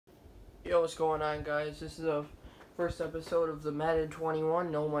Yo, what's going on, guys? This is the first episode of the Madden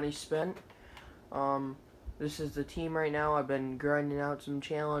 21, No Money Spent. This is the team right now. I've been grinding out some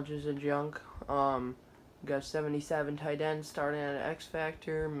challenges and junk. Got 77 tight ends starting at X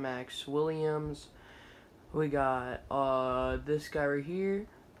Factor, Max Williams. We got, this guy right here.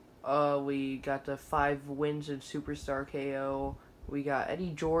 We got the 5 wins in Superstar KO. We got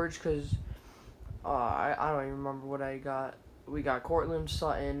Eddie George, because, I don't even remember what I got. We got Cortland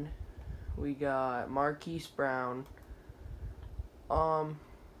Sutton. We got Marquise Brown.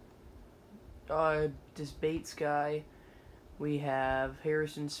 This Bates guy. We have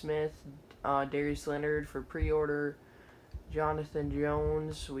Harrison Smith, Darius Leonard for pre-order. Jonathan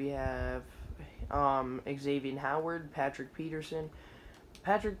Jones. We have Xavier Howard, Patrick Peterson.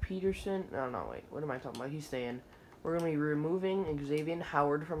 No, wait. What am I talking about? He's staying. We're going to be removing Xavier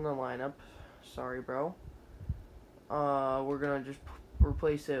Howard from the lineup. Sorry, bro. We're going to just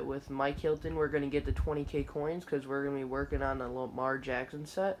replace it with Mike Hilton. We're going to get the 20k coins because we're going to be working on a Lamar Jackson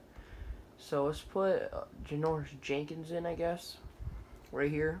set. So let's put Janoris Jenkins in, I guess,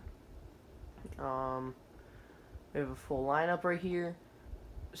 right here. We have a full lineup right here.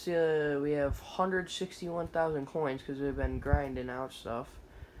 See, we have 161,000 coins because we've been grinding out stuff.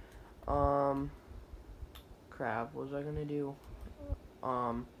 Crap, what was I going to do?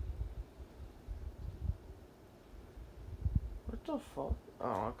 What the fuck?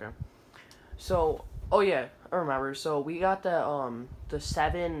 Oh, okay. So, oh yeah, I remember. So we got the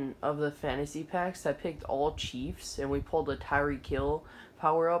 7 of the fantasy packs that picked all Chiefs, and we pulled a Tyreek Hill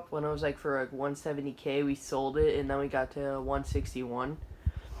power up when it was like for like 170k. We sold it, and then we got to 161,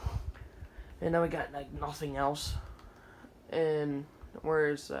 and then we got like nothing else. And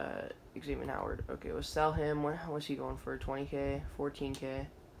where's Xavier Howard? Okay, let's sell him. What's he going for? 20k, 14k.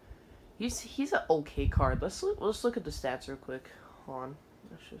 He's an okay card. Let's look at the stats real quick. Hold on.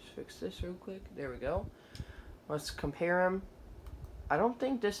 Let's just fix this real quick. There we go. Let's compare him. I don't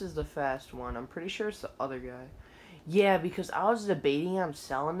think this is the fast one. I'm pretty sure it's the other guy. Yeah, because I was debating on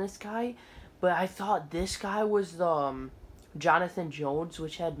selling this guy, but I thought this guy was the Jonathan Jones,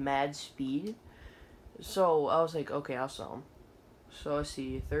 which had mad speed. So I was like, okay, I'll sell him. So let's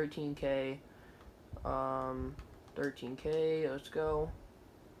see, 13k. 13k. Let's go.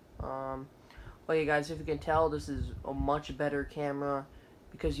 Okay, guys, if you can tell, this is a much better camera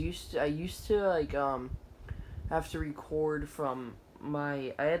because I used to like have to record from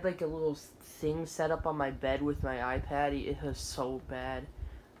I had like a little thing set up on my bed with my iPad. It was so bad.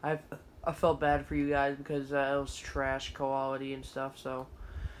 I felt bad for you guys because it was trash quality and stuff. So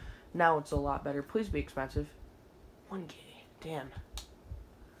now it's a lot better. Please be expensive. 1K, damn.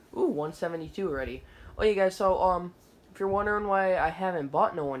 Ooh, 172 already. Okay, guys, so if you're wondering why I haven't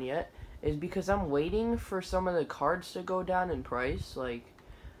bought no one yet, is because I'm waiting for some of the cards to go down in price. Like,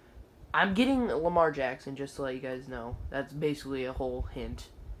 I'm getting Lamar Jackson, just to let you guys know. That's basically a whole hint.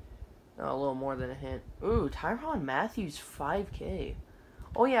 A little more than a hint. Ooh, Tyrann Mathieu, 5k.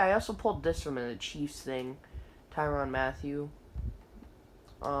 Oh yeah, I also pulled this from the Chiefs thing. Tyrann Mathieu.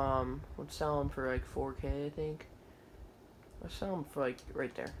 Let's sell him for like 4k, I think. Let's sell him for like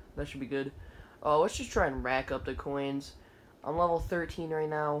right there. That should be good. Let's just try and rack up the coins. I'm level 13 right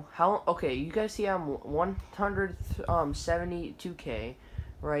now. Okay, you guys see I'm 172k,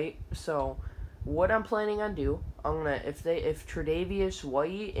 right? So, what I'm planning on I'm gonna if Tre'Davious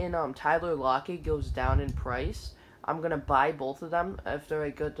White and Tyler Lockett goes down in price, I'm gonna buy both of them if they're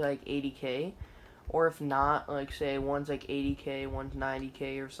like good to like 80k, or if not, like say one's like 80k, one's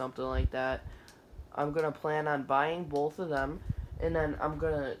 90k or something like that. I'm gonna plan on buying both of them, and then I'm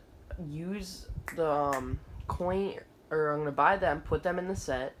gonna use the coin. Or I'm going to buy them, put them in the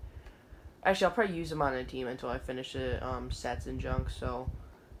set. Actually, I'll probably use them on a team until I finish the sets and junk. So,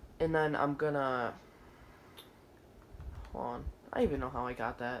 and then I'm going to... Hold on. I don't even know how I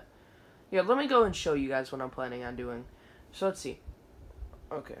got that. Yeah, let me go and show you guys what I'm planning on doing. So, let's see.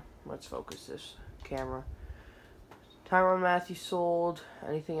 Okay, let's focus this camera. Tyrann Mathieu sold.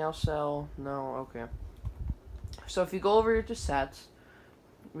 Anything else sell? No, okay. So, if you go over to sets,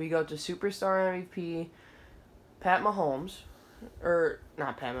 we go to Superstar MVP... Pat Mahomes, or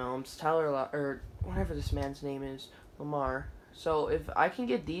not Pat Mahomes, or whatever this man's name is, Lamar. So if I can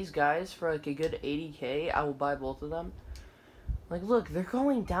get these guys for like a good 80k, I will buy both of them. Like, look, they're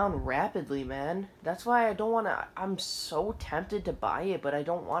going down rapidly, man. That's why I don't want to, I'm so tempted to buy it, but I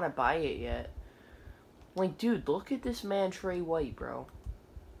don't want to buy it yet. Like, dude, look at this man, Trey White, bro.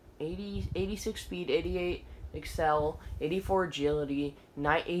 86 speed, 88 Excel, 84 agility,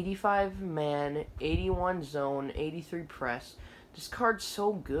 85 man, 81 zone, 83 press. This card's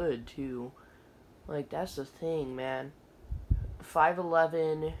so good too. Like, that's the thing, man.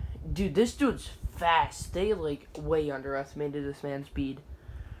 5'11", Dude, this dude's fast. They, like, way underestimated this man's speed.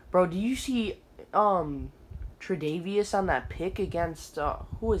 Bro, do you see, Tre'Davious on that pick against,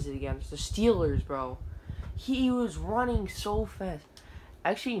 who was it against? The Steelers, bro. He was running so fast.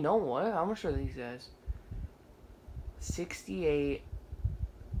 Actually, you know what? How much are these guys? 68.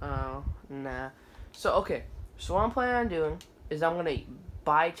 Oh, nah. So, okay. So, what I'm planning on doing is I'm going to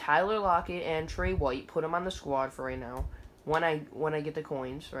buy Tyler Lockett and Trey White, put them on the squad for right now, when I get the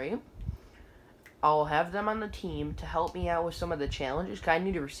coins, right? I'll have them on the team to help me out with some of the challenges, because I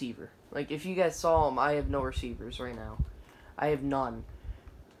need a receiver. Like, if you guys saw them, I have no receivers right now. I have none.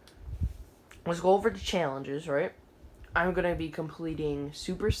 Let's go over the challenges, right? I'm going to be completing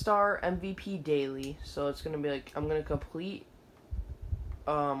Superstar MVP daily. So, it's going to be like, I'm going to complete,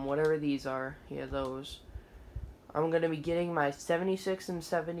 whatever these are. Yeah, those. I'm going to be getting my 76 and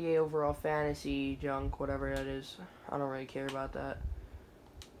 78 overall fantasy junk, whatever that is. I don't really care about that.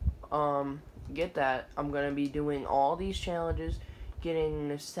 Get that. I'm going to be doing all these challenges,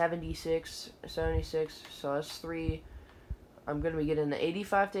 getting 76, so that's 3. I'm going to be getting the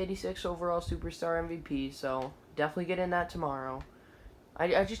 85 to 86 overall Superstar MVP, so definitely getting that tomorrow.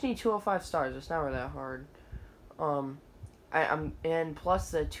 I just need 205 stars. It's not really that hard. And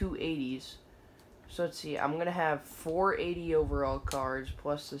plus the 280s. So let's see. I'm going to have 480 overall cards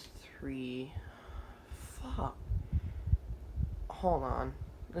plus the 3. Fuck. Hold on.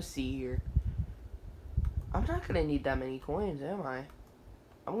 Let's see here. I'm not going to need that many coins, am I?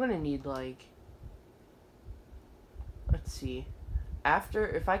 I'm going to need, like... Let's see.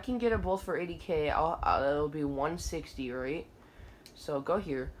 If I can get them both for 80k, it'll be 160, right? So go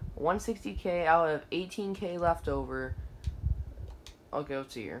here. 160k, I'll have 18k left over. Okay,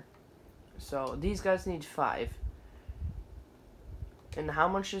 let's see here. So these guys need 5. And how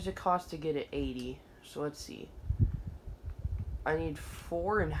much does it cost to get it 80? So let's see. I need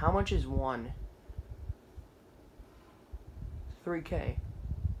 4, and how much is 1? 3k.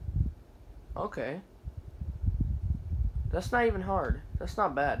 Okay. That's not even hard. That's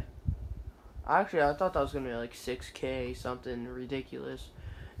not bad. Actually, I thought that was going to be like 6k, something ridiculous.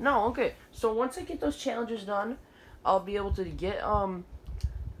 No, okay. So once I get those challenges done, I'll be able to get, I'll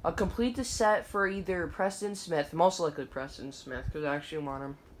complete the set for either Preston Smith, most likely Preston Smith, because I actually want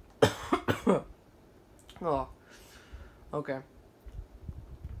him. Oh. Okay.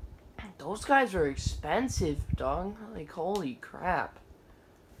 Those guys are expensive, dog. Like, holy crap.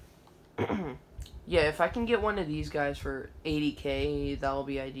 Yeah, if I can get one of these guys for 80k, that'll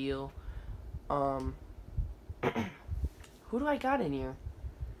be ideal. Who do I got in here?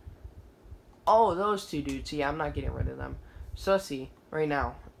 Oh, those two dudes. Yeah, I'm not getting rid of them. So, let's see. Right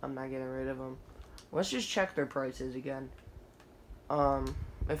now, I'm not getting rid of them. Let's just check their prices again.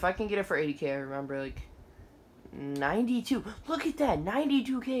 If I can get it for 80k, I remember, like, 92. Look at that.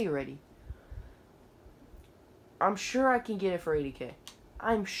 92k already. I'm sure I can get it for 80k.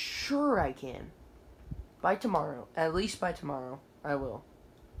 I'm sure I can. By tomorrow. At least by tomorrow. I will.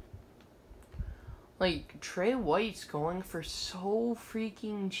 Like, Trey White's going for so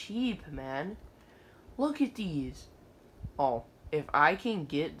freaking cheap, man. Look at these. Oh, if I can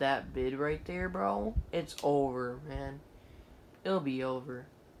get that bid right there, bro, it's over, man. It'll be over.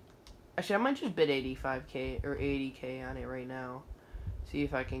 Actually, I might just bid 85k or 80k on it right now. See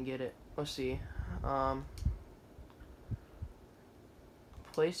if I can get it. Let's see.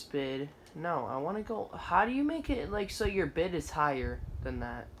 Place bid. No, I want to go. How do you make it like so your bid is higher than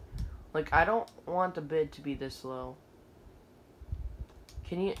that? Like, I don't want the bid to be this low.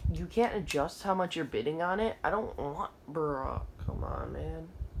 Can you can't adjust how much you're bidding on it? I don't want, bro. Come on, man.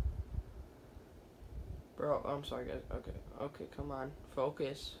 Bro, I'm sorry, guys. Okay, come on.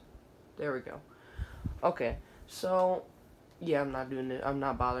 Focus. There we go. Okay, so, yeah, I'm not doing it. I'm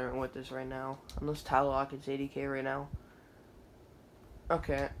not bothering with this right now. Unless Tyler Lockett's 80k right now.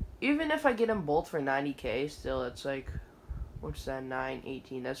 Okay, even if I get them both for 90k, still, it's like, what's that, 9,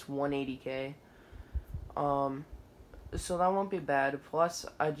 18, that's 180k. So that won't be bad. Plus,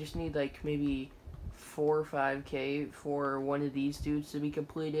 I just need, like, maybe 4 or 5k for one of these dudes to be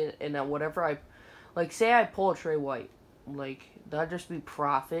completed. And then whatever I, like, say I pull a Trey White. Like, that'd just be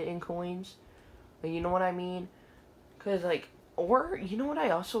profit in coins. Like, you know what I mean? Because, like, or, you know what I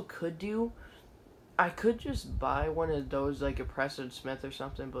also could do? I could just buy one of those, like a Preston Smith or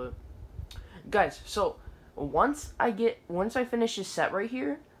something, but... Guys, so, once I finish this set right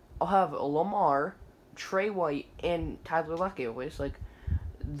here, I'll have Lamar, Trey White, and Tyler Lockett always. Like,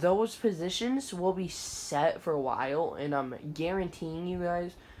 those positions will be set for a while, and I'm guaranteeing you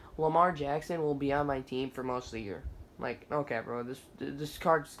guys, Lamar Jackson will be on my team for most of the year. Like, okay, bro, this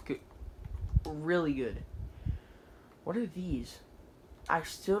card's good. Really good. What are these? I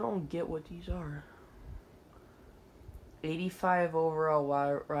still don't get what these are. 85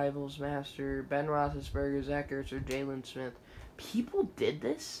 overall rivals master, Ben Roethlisberger, Zach Ertz, or Jalen Smith. People did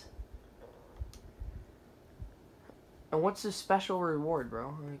this? And what's the special reward,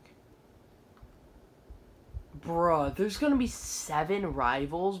 bro? Like, bruh, there's gonna be 7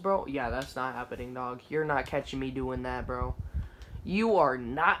 rivals, bro? Yeah, that's not happening, dog. You're not catching me doing that, bro. You are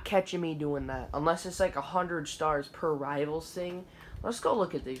not catching me doing that. Unless it's like 100 stars per rivals thing. Let's go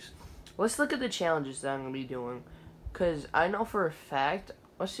look at these. Let's look at the challenges that I'm gonna be doing. Cause I know for a fact.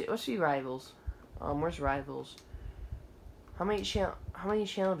 Let's see rivals. Where's rivals? How many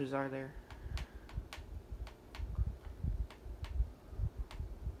challenges are there?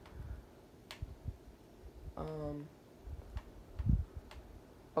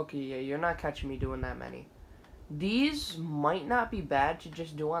 Okay, yeah, you're not catching me doing that many. These might not be bad to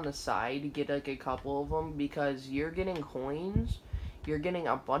just do on the side to get like a couple of them because you're getting coins. You're getting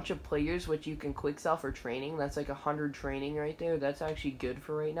a bunch of players which you can quick sell for training. That's like 100 training right there. That's actually good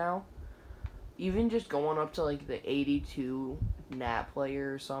for right now. Even just going up to like the 82 nat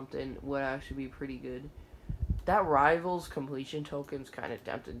player or something would actually be pretty good. That rivals completion token's kind of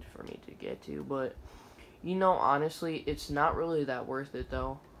tempted for me to get to, but you know, honestly, it's not really that worth it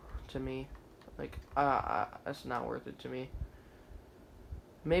though, to me. Like, it's not worth it to me.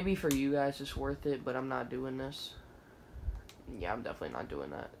 Maybe for you guys it's worth it, but I'm not doing this. Yeah, I'm definitely not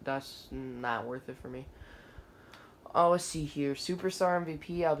doing that. That's not worth it for me. Oh, let's see here. Superstar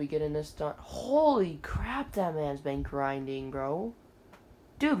MVP, I'll be getting this done. Holy crap, that man's been grinding, bro.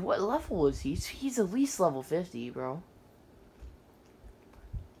 Dude, what level is he? He's at least level 50, bro.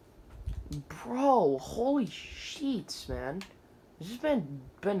 Bro, holy sheets, man. Has this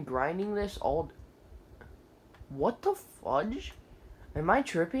been grinding this all... What the fudge? Am I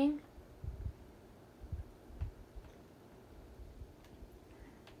tripping?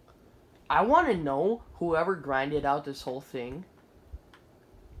 I want to know whoever grinded out this whole thing.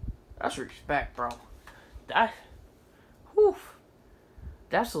 That's respect, bro. Whew.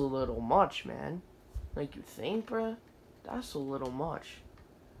 That's a little much, man. Like, you think, bro? That's a little much.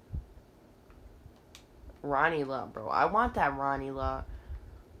 Ronnie Lott, bro. I want that Ronnie Lott.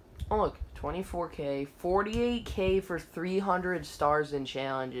 Oh, look. 24K. 48K for 300 stars and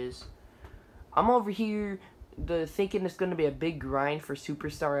challenges. I'm over here thinking it's going to be a big grind for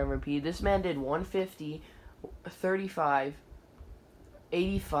Superstar MVP. This man did 150, 35,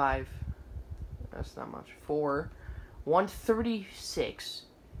 85. That's not much. 4, 136,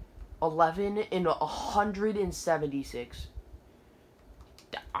 11, and 176.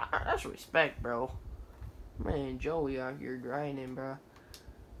 That's respect, bro. Man, Joey out here grinding, bro.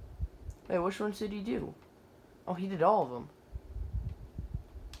 Hey, which ones did he do? Oh, he did all of them.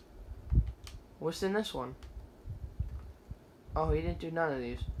 What's in this one? Oh, he didn't do none of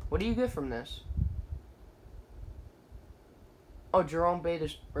these. What do you get from this? Oh, Jerome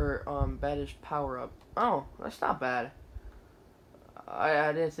Bettis power up. Oh, that's not bad.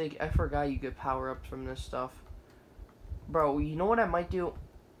 I didn't think, I forgot you get power ups from this stuff. Bro, you know what I might do?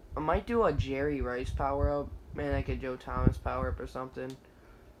 I might do a Jerry Rice power up. Man, like a Joe Thomas power up or something.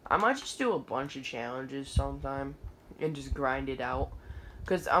 I might just do a bunch of challenges sometime and just grind it out.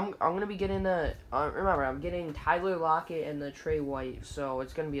 Because I'm going to be getting remember, I'm getting Tyler Lockett and the Trey White, so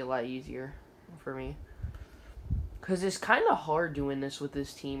it's going to be a lot easier for me. Because it's kind of hard doing this with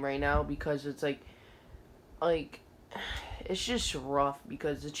this team right now because it's like, it's just rough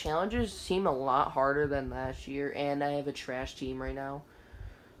because the challenges seem a lot harder than last year, and I have a trash team right now.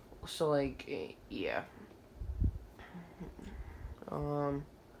 So, like, yeah.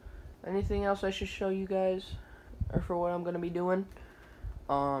 Anything else I should show you guys? Or for what I'm going to be doing?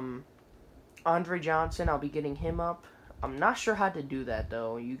 Andre Johnson, I'll be getting him up. I'm not sure how to do that,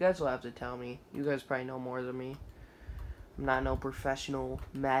 though. You guys will have to tell me. You guys probably know more than me. I'm not no professional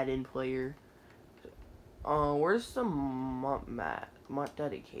Madden player. Where's the month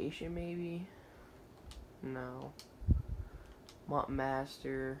dedication, maybe? No. Month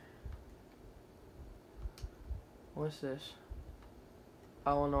master. What's this?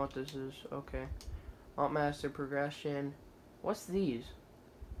 I don't know what this is. Okay. Month master progression. What's these?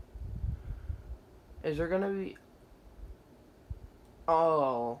 Is there gonna be...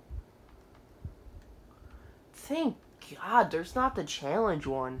 Oh. Thank God there's not the challenge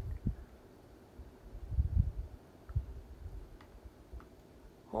one.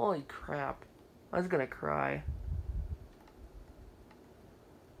 Holy crap. I was gonna cry.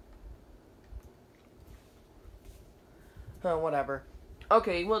 Whatever.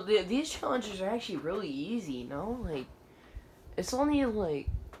 Okay, well, these challenges are actually really easy, no? Like, it's only, like,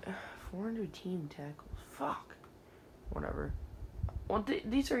 400 team tackles. Fuck. Whatever. Well,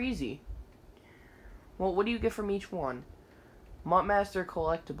 these are easy. Well, what do you get from each one? Muttmaster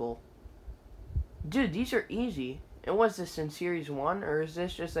collectible. Dude, these are easy. And was this in Series 1, or is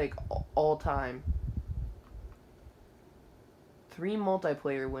this just, like, all time? 3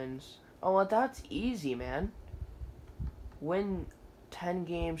 multiplayer wins. Oh, well, that's easy, man. Win 10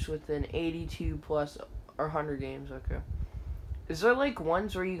 games within 82 plus or 100 games. Okay. Is there, like,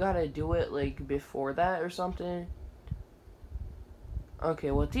 ones where you gotta do it, like, before that or something?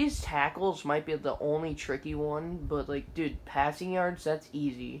 Okay, well, these tackles might be the only tricky one, but, like, dude, passing yards, that's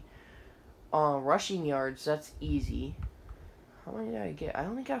easy. Rushing yards, that's easy. How many did I get? I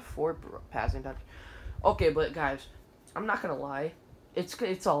only got 4 passing touchdowns. Okay, but, guys, I'm not gonna lie.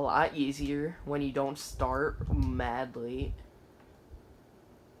 It's a lot easier when you don't start mad late.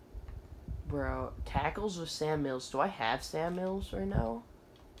 Bro, tackles with Sam Mills. Do I have Sam Mills right now?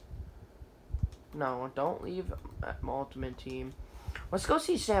 No, don't leave my ultimate team. Let's go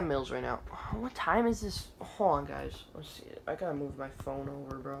see Sam Mills right now. What time is this? Hold on, guys. Let's see. I gotta move my phone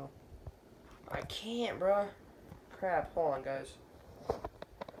over, bro. I can't, bro. Crap. Hold on, guys.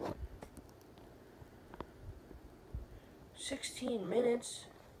 16 minutes.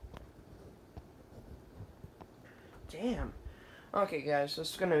 Damn. Okay, guys.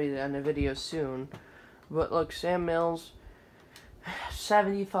 This is gonna be the end of the video soon. But look, Sam Mills,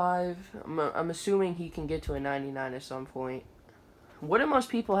 75. I'm assuming he can get to a 99 at some point. What do most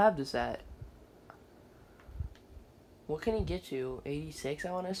people have this at? What can he get to? 86,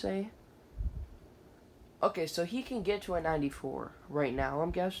 I want to say? Okay, so he can get to a 94 right now, I'm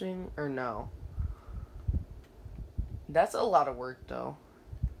guessing? Or no? That's a lot of work, though.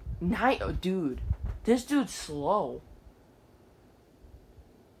 Oh, dude. This dude's slow.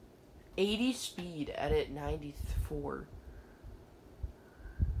 80 speed at 94.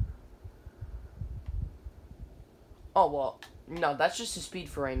 Oh, well, no, that's just the speed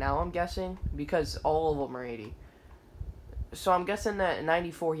for right now, I'm guessing, because all of them are 80. So I'm guessing that at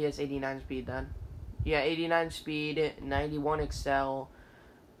 94 he has 89 speed then. Yeah, 89 speed, 91 excel,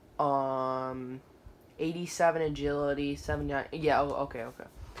 87 agility, 79. Yeah, okay.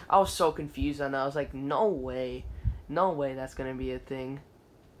 I was so confused on that. I was like, no way that's gonna be a thing.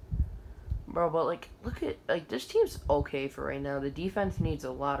 Bro, but, like, look at, like, this team's okay for right now. The defense needs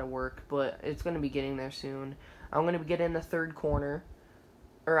a lot of work, but it's gonna be getting there soon. I'm going to be getting the third corner,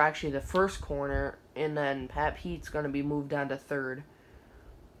 or actually the first corner, and then Pat Pete's going to be moved down to third.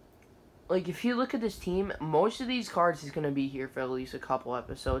 Like, if you look at this team, most of these cards is going to be here for at least a couple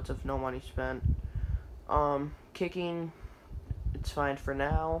episodes if no money spent. Kicking, it's fine for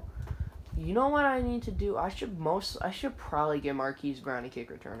now. You know what I need to do? I should probably get Marquise Brown a kick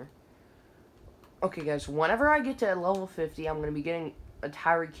returner. Okay, guys, whenever I get to level 50, I'm going to be getting a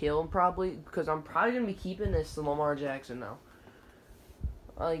Tyreek Hill probably, because I'm probably going to be keeping this Lamar Jackson now.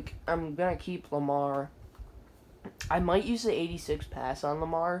 Like, I'm going to keep Lamar. I might use the 86 pass on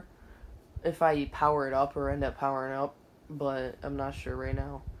Lamar if I power it up or end up powering up, but I'm not sure right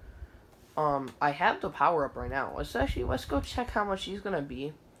now. I have the power up right now. Let's go check how much he's going to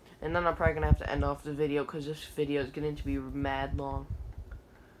be. And then I'm probably going to have to end off the video because this video is getting to be mad long.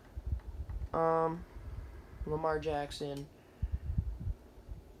 Lamar Jackson.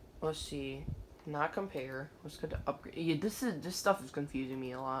 Let's see. Not compare. Let's go to upgrade. Yeah, this stuff is confusing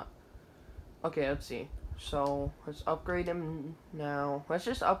me a lot. Okay, let's see. So let's upgrade him now. Let's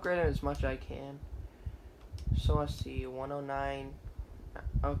just upgrade him as much as I can. So let's see. 109.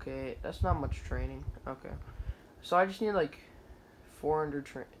 Okay, that's not much training. Okay. So I just need like 500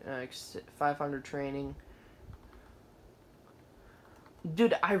 training.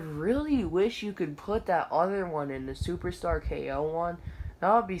 Dude, I really wish you could put that other one in, the Superstar KO one.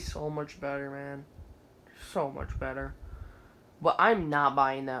 That would be so much better, man. So much better. But I'm not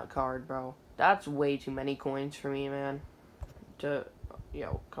buying that card, bro. That's way too many coins for me, man. Yo,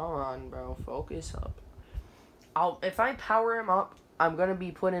 come on, bro. Focus up. If I power him up, I'm going to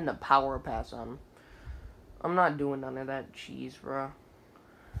be putting the power pass on him. I'm not doing none of that cheese, bro.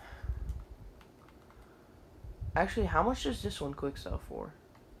 Actually, how much does this one quick sell for?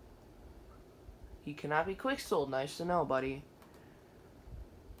 He cannot be quick sold. Nice to know, buddy.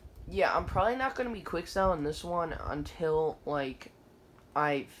 Yeah, I'm probably not going to be quick selling this one until, like,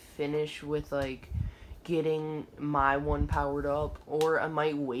 I finish with, like, getting my one powered up. Or I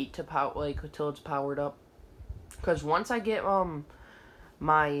might wait to until it's powered up. Because once I get,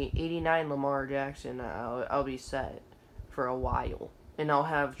 my 89 Lamar Jackson, I'll be set for a while. And I'll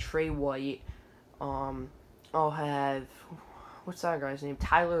have Trey White, I'll have, what's that guy's name?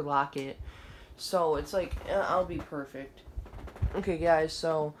 Tyler Lockett. So, it's like, I'll be perfect. Okay, guys,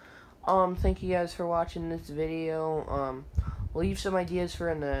 so, thank you guys for watching this video. leave some ideas for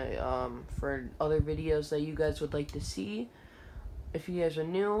for other videos that you guys would like to see. If you guys are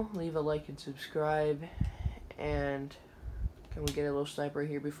new, leave a like and subscribe. And can we get a little sniper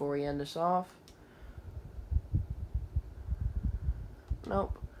here before we end this off?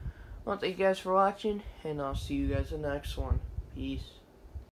 Nope. Well, thank you guys for watching, and I'll see you guys in the next one. Peace.